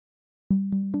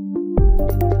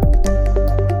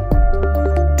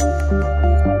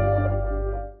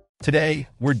Today,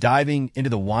 we're diving into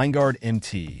the Winegard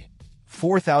MT-4000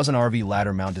 RV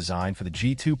ladder mount design for the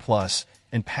G2 Plus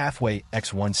and Pathway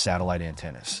X1 satellite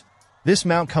antennas. This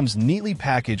mount comes neatly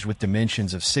packaged with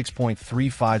dimensions of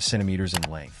 6.35 centimeters in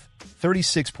length,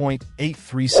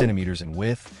 36.83 centimeters in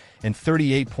width, and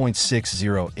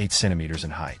 38.608 centimeters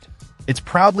in height. It's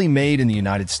proudly made in the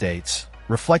United States,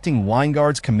 reflecting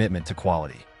Winegard's commitment to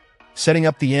quality. Setting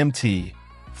up the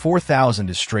MT-4000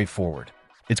 is straightforward.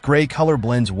 Its gray color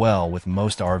blends well with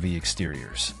most RV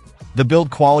exteriors. The build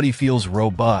quality feels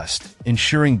robust,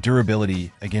 ensuring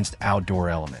durability against outdoor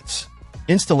elements.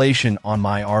 Installation on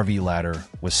my RV ladder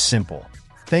was simple.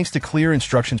 Thanks to clear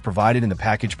instructions provided in the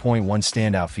package. One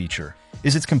standout feature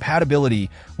is its compatibility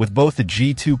with both the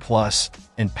G2 Plus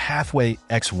and Pathway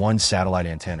X1 satellite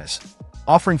antennas,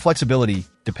 offering flexibility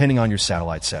depending on your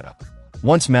satellite setup.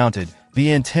 Once mounted,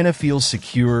 the antenna feels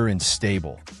secure and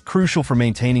stable, crucial for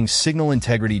maintaining signal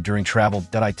integrity during travel.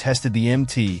 I tested the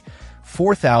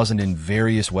MT-4000 in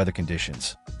various weather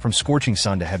conditions, from scorching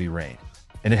sun to heavy rain,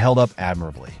 and it held up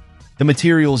admirably. The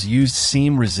materials used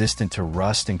seem resistant to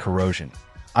rust and corrosion,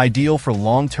 ideal for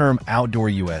long-term outdoor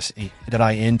use.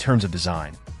 In terms of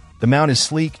design, the mount is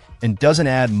sleek and doesn't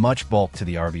add much bulk to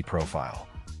the RV profile.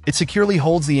 It securely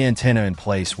holds the antenna in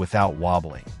place without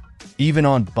wobbling, even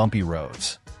on bumpy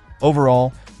roads.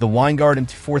 Overall, the Winegard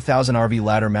MT-4000 RV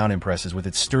ladder mount impresses with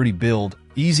its sturdy build,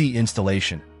 easy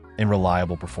installation, and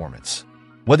reliable performance.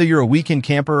 Whether you're a weekend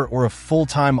camper or a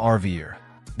full-time RVer,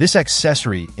 this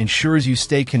accessory ensures you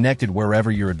stay connected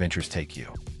wherever your adventures take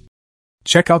you.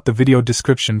 Check out the video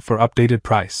description for updated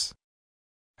price.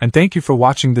 And thank you for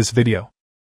watching this video.